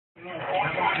Not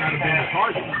a bad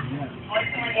target.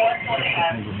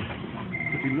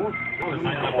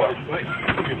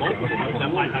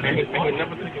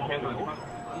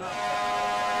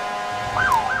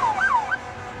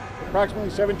 Approximately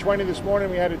 7:20 this morning,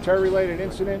 we had a terror-related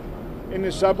incident in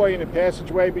the subway in the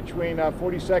passageway between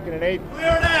 42nd and 8th.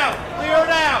 Clear now! Clear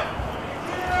now!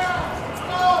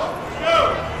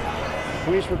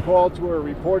 Police were called to a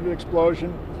reported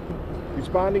explosion.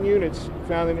 Responding units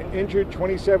found an injured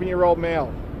 27-year-old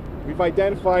male. We've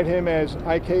identified him as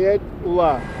Ikayed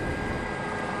Ullah.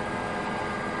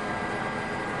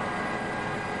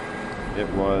 It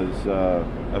was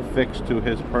affixed to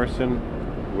his person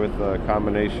with a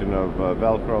combination of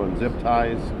Velcro and zip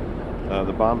ties.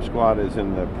 The bomb squad is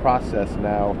in the process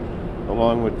now,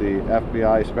 along with the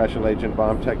FBI Special Agent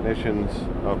bomb technicians,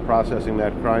 of processing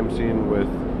that crime scene with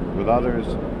others.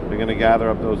 They're going to gather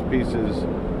up those pieces,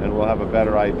 and we'll have a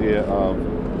better idea of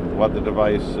what the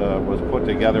device was put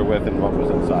together with and what was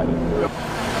inside it.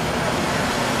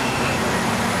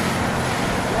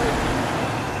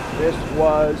 This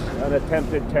was an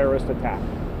attempted terrorist attack.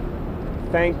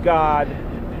 Thank God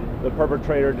the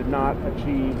perpetrator did not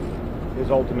achieve his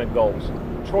ultimate goals.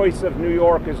 Choice of New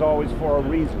York is always for a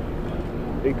reason,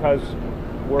 because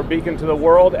we're a beacon to the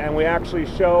world, and we actually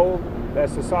show that a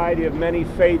society of many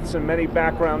faiths and many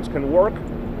backgrounds can work,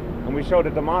 and we show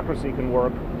that democracy can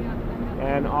work,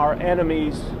 and our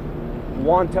enemies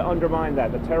want to undermine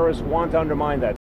that. The terrorists want to undermine that.